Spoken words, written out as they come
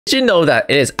Did you know that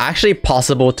it is actually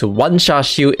possible to one-shot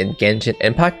shield in Genshin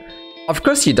Impact? Of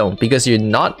course you don't, because you're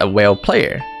not a whale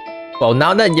player. Well,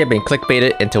 now that you've been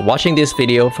clickbaited into watching this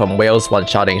video from whales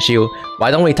one-shotting shield, why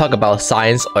don't we talk about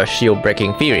science or shield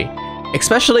breaking theory?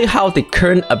 Especially how the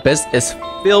current abyss is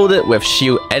filled with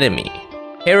shield enemy.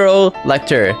 Herald,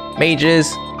 lector,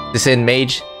 mages, cicin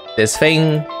mage, this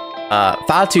thing,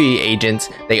 Fatui agents,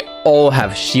 they all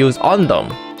have shields on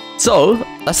them. So,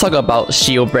 let's talk about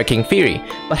shield breaking theory,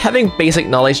 but having basic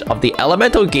knowledge of the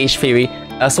elemental gauge theory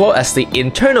as well as the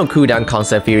internal cooldown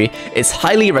concept theory is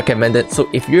highly recommended, so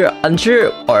if you're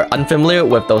unsure or unfamiliar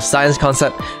with those science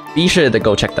concepts, be sure to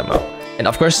go check them out. And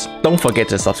of course, don't forget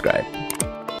to subscribe.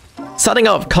 Starting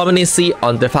out commonly seen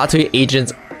on the Fatui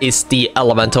agents is the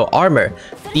elemental armor.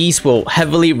 These will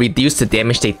heavily reduce the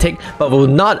damage they take, but will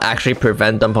not actually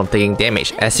prevent them from taking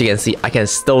damage. As you can see, I can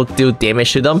still do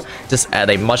damage to them, just at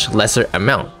a much lesser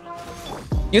amount.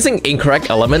 Using incorrect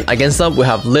element against them will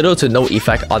have little to no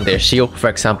effect on their shield, for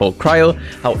example cryo.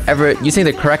 However, using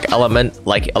the correct element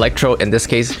like electro in this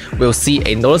case, we'll see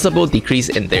a noticeable decrease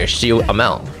in their shield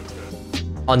amount.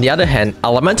 On the other hand,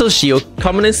 elemental shield,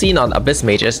 commonly seen on abyss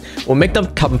mages, will make them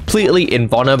completely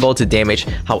invulnerable to damage.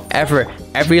 However,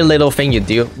 every little thing you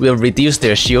do will reduce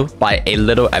their shield by a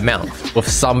little amount, with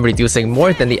some reducing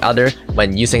more than the other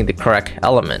when using the correct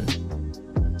element.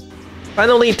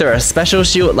 Finally, there are special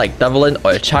shield like Devlin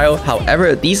or Child.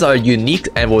 However, these are unique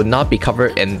and will not be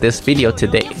covered in this video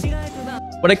today.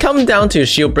 When it comes down to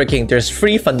shield breaking, there's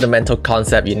 3 fundamental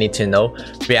concepts you need to know: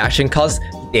 reaction cost,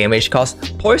 damage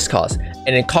cost, poise cost,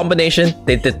 and in combination,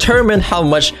 they determine how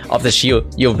much of the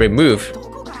shield you'll remove.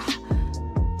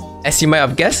 As you might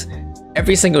have guessed,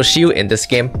 every single shield in this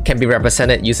game can be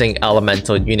represented using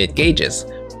elemental unit gauges.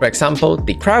 For example,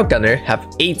 the cryo gunner have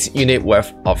 8 unit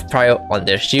worth of cryo on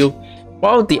their shield,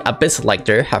 while the abyss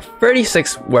lector have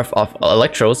 36 worth of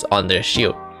electrodes on their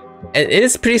shield. And it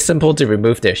is pretty simple to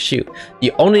remove their shield.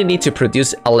 You only need to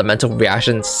produce elemental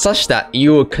reactions such that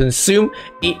you will consume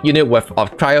 8 unit worth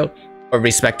of cryo, or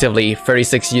respectively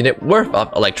 36 unit worth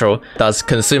of electro, thus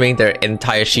consuming their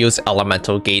entire shield's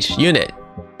elemental gauge unit.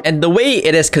 And the way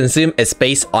it is consumed is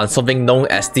based on something known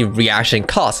as the reaction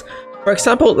cost. For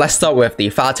example, let's start with the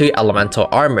Fatui elemental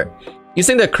armor.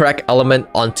 Using the correct element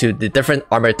onto the different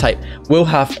armor type will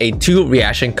have a 2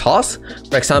 reaction cost.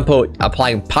 For example,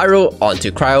 applying pyro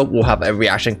onto cryo will have a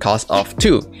reaction cost of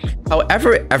 2.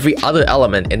 However, every other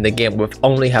element in the game will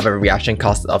only have a reaction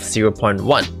cost of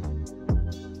 0.1.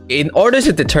 In order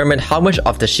to determine how much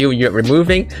of the shield you're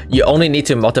removing, you only need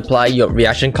to multiply your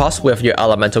reaction cost with your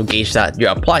elemental gauge that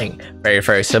you're applying.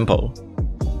 Very simple.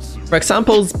 For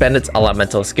example, Bennett's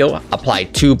elemental skill apply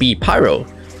 2B pyro.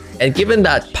 And given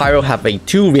that pyro have a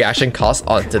 2 reaction cost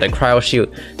onto the cryo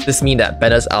shield, this means that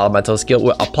Bennett's elemental skill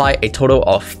will apply a total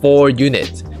of 4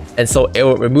 units. And so it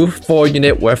will remove 4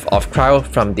 units worth of cryo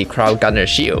from the cryo gunner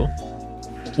shield.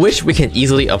 Which we can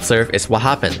easily observe is what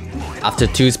happened. After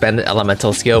 2 Bennett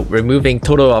elemental skill removing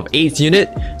total of 8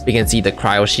 units, we can see the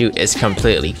cryo shield is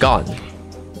completely gone.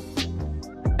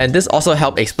 And this also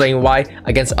helps explain why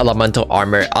against elemental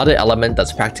armor, other element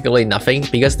does practically nothing,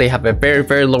 because they have a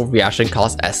very low reaction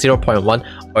cost at 0.1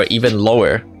 or even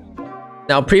lower.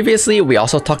 Now previously, we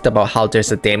also talked about how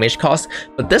there's a damage cost,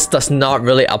 but this does not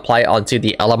really apply onto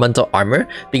the elemental armor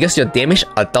because your damage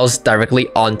adults directly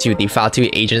onto the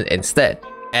Fatui agent instead,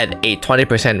 at a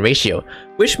 20% ratio,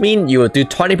 which means you will do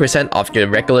 20% of your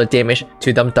regular damage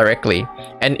to them directly.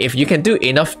 And if you can do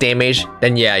enough damage,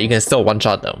 then yeah, you can still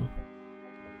one-shot them.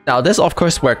 Now this of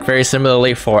course works very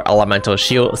similarly for elemental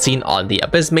shield seen on the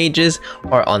abyss mages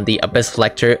or on the abyss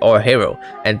lector or hero,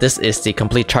 and this is the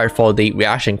complete chart for the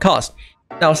reaction cost.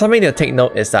 Now something to take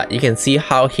note is that you can see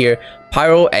how here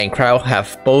pyro and cryo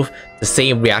have both the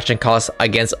same reaction cost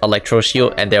against electro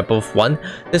shield and they're both 1.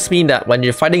 This means that when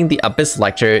you're fighting the abyss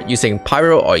lector, using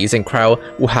pyro or using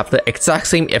cryo will have the exact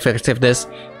same effectiveness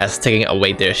as taking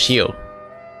away their shield.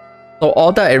 So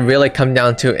all that it really comes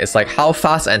down to is like how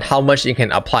fast and how much you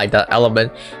can apply that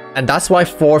element, and that's why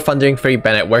 4 Thundering Fury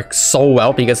Bennett works so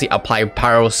well, because he applied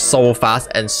pyro so fast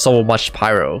and so much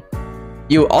pyro.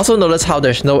 You also notice how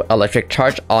there's no electric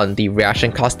charge on the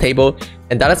reaction cost table,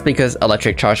 and that is because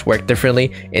electric charge work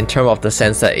differently in terms of the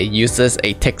sense that it uses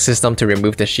a tick system to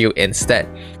remove the shield instead.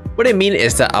 What it means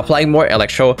is that applying more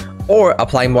electro or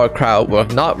applying more cryo will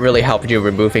not really help you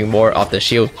removing more of the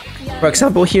shield. For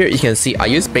example, here you can see I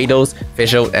use Beidou's,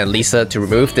 Visual, and Lisa to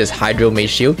remove this Hydro Mage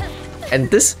shield,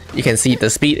 and this you can see the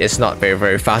speed is not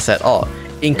very fast at all.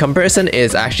 In comparison, it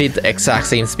is actually the exact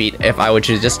same speed if I were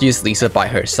to just use Lisa by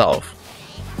herself.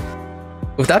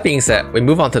 With that being said, we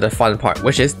move on to the fun part,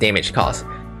 which is damage cost.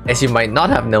 As you might not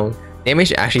have known,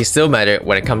 damage actually still matter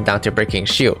when it comes down to breaking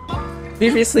shield.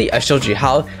 Previously, I showed you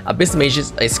how Abyss Mage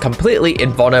is completely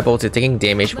invulnerable to taking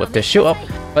damage with the shield up,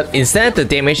 but instead the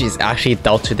damage is actually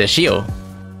dealt to the shield.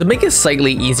 To make it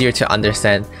slightly easier to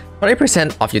understand,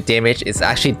 20% of your damage is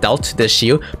actually dealt to the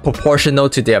shield proportional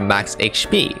to their max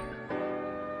HP.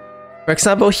 For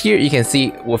example, here you can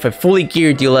see with a fully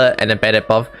geared dealer and embedded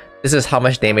buff, this is how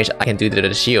much damage I can do to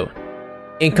the shield.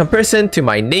 In comparison to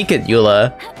my naked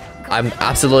Eula, I'm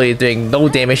absolutely doing no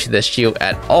damage to the shield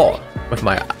at all, with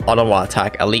my auto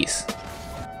attack at least.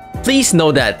 Please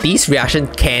know that these reactions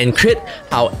can crit,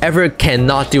 however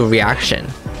cannot do reaction.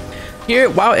 Here,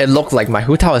 while it looked like my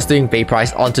Hu Tao is doing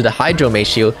Vaporize onto the Hydro Mage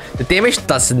shield, the damage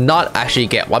does not actually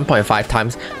get 1.5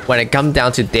 times when it comes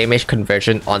down to damage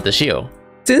conversion on the shield.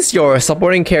 Since your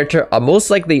supporting character are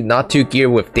most likely not too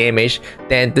geared with damage,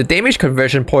 then the damage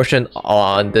conversion portion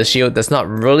on the shield does not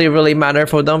really matter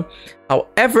for them.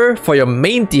 However, for your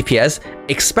main DPS,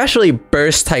 especially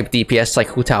burst type DPS like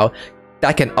Hu Tao,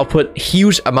 that can output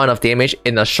huge amount of damage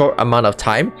in a short amount of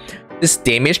time, this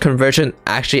damage conversion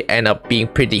actually end up being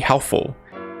pretty helpful.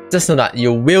 Just know that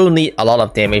you will need a lot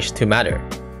of damage to matter.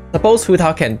 Suppose Hu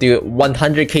Tao can do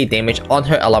 100k damage on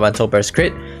her elemental burst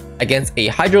crit against a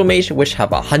Hydro Mage which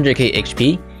have 100k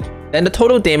HP, then the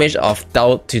total damage of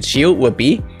dealt to shield would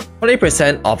be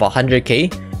 20% of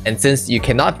 100k, and since you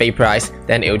cannot vaporize,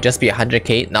 then it will just be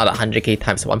 100k, not 100k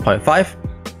times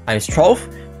 1.5 times 12,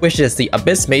 which is the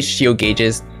Abyss Mage shield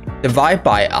gauges, divided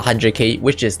by 100k,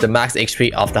 which is the max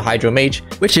HP of the Hydro Mage,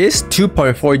 which is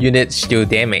 2.4 unit shield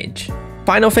damage.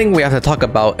 Final thing we have to talk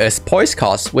about is poise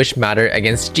costs, which matter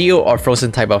against Geo or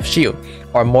Frozen type of shield,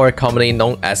 or more commonly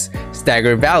known as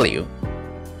stagger value.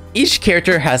 Each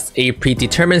character has a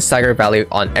predetermined stagger value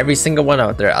on every single one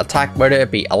of their attack, whether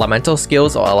it be elemental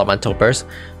skills or elemental burst.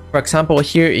 For example,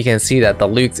 here you can see that the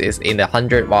Luke's is in the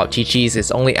 100 while Chi-Chi's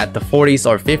is only at the 40s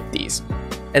or 50s.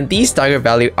 And these stagger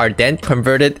values are then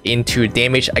converted into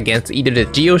damage against either the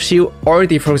Geo shield or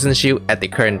the Frozen shield at the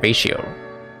current ratio.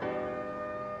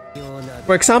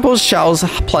 For example, Xiao's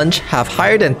plunge have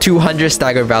higher than 200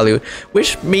 stagger value,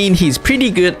 which means he's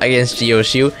pretty good against Geo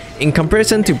shield in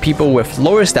comparison to people with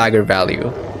lower stagger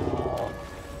value.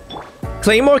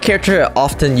 Claymore character are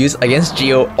often used against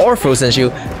Geo or Frozen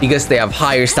shield because they have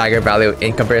higher stagger value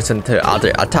in comparison to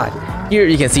other attack. Here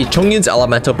you can see Chongyun's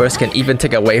elemental burst can even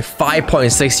take away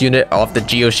 5.6 unit of the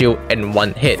Geo shield in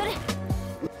one hit.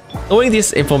 Knowing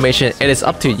this information, it is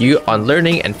up to you on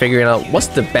learning and figuring out what's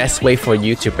the best way for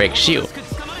you to break shield.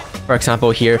 For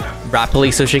example here,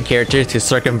 rapidly switching character to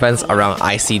circumvent around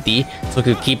ICD so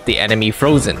to keep the enemy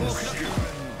frozen.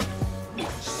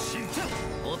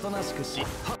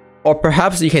 Or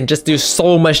perhaps you can just do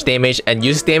so much damage and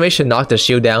use damage to knock the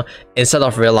shield down instead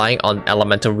of relying on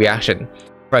elemental reaction.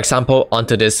 For example,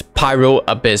 onto this Pyro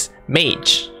Abyss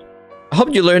Mage. I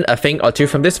hope you learned a thing or two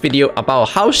from this video about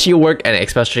how shield work and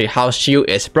especially how shield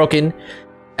is broken.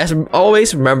 As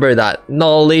always, remember that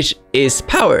knowledge is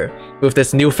power. With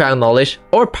this newfound knowledge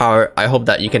or power, I hope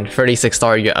that you can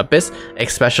 36-star your Abyss,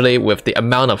 especially with the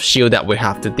amount of shield that we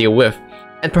have to deal with.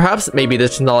 And perhaps maybe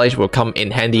this knowledge will come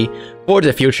in handy for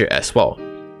the future as well.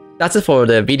 That's it for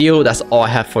the video. That's all I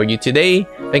have for you today.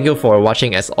 Thank you for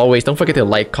watching. As always, don't forget to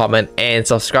like, comment, and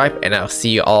subscribe, and I'll see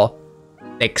you all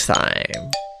next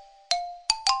time.